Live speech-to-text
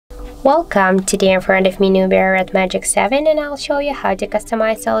Welcome, today in front of me Nubia Red Magic 7 and I'll show you how to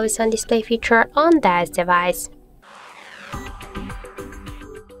customize always on display feature on this device.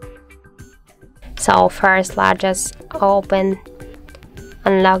 So first let's just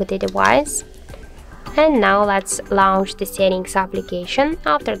unlock the device, and now let's launch the settings application.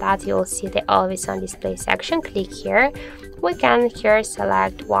 After that you'll see the always on display section. Click here. We can here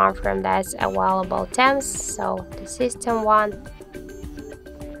select one from these available tabs, so the system one.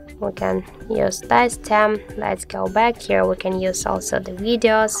 We can use this tab. Let's go back here. We can use also the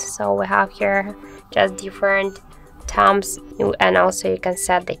videos, so we have here just different tabs, and also you can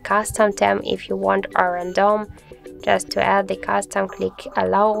set the custom tab if you want or random. Just to add the custom, click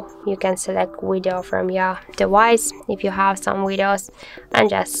allow. You can select video from your device if you have some videos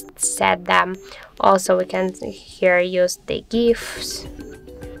and just set them. Also we can here use the GIFs,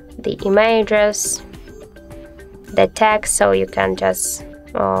 the images, the text, so you can just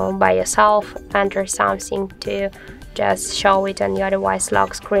by yourself enter something to just show it on your device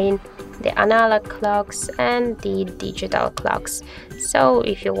lock screen, the analog clocks and the digital clocks. So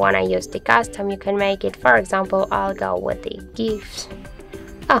if you want to use the custom, you can make it. For example, I'll go with the GIFs.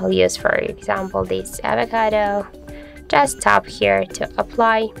 I'll use for example this avocado. Just tap here to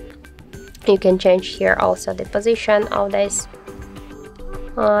apply. You can change here also the position of this.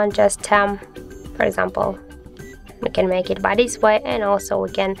 Just tap, for example, we can make it by this way, and also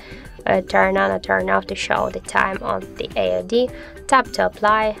we can turn on or turn off to show the time on the AOD. Tap to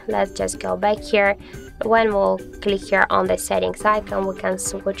apply. Let's just go back here. When we'll click here on the settings icon, we can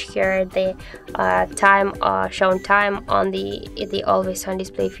switch here the time shown time on the always on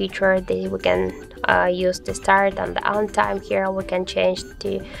display feature. We can use the start and the end time. Here we can change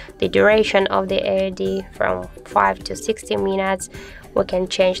the duration of the AOD from 5 to 60 minutes. We can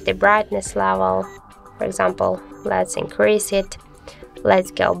change the brightness level. For example, let's increase it. Let's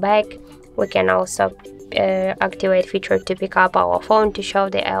go back. We can also activate feature to pick up our phone to show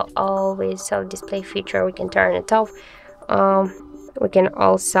the always on display feature. We can turn it off. We can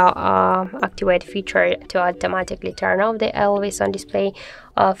also activate feature to automatically turn off the always on display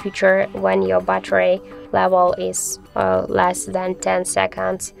feature when your battery level is less than 10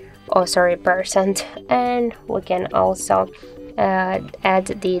 seconds, percent. And we can also add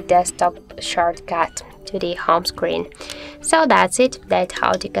the desktop shortcut to the home screen. So that's it. That's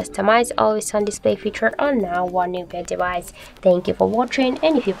how to customize always on display feature on now one Nubia device. Thank you for watching,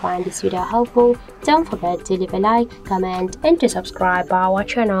 and if you find this video helpful, don't forget to leave a like, comment and to subscribe our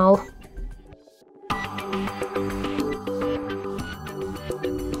channel.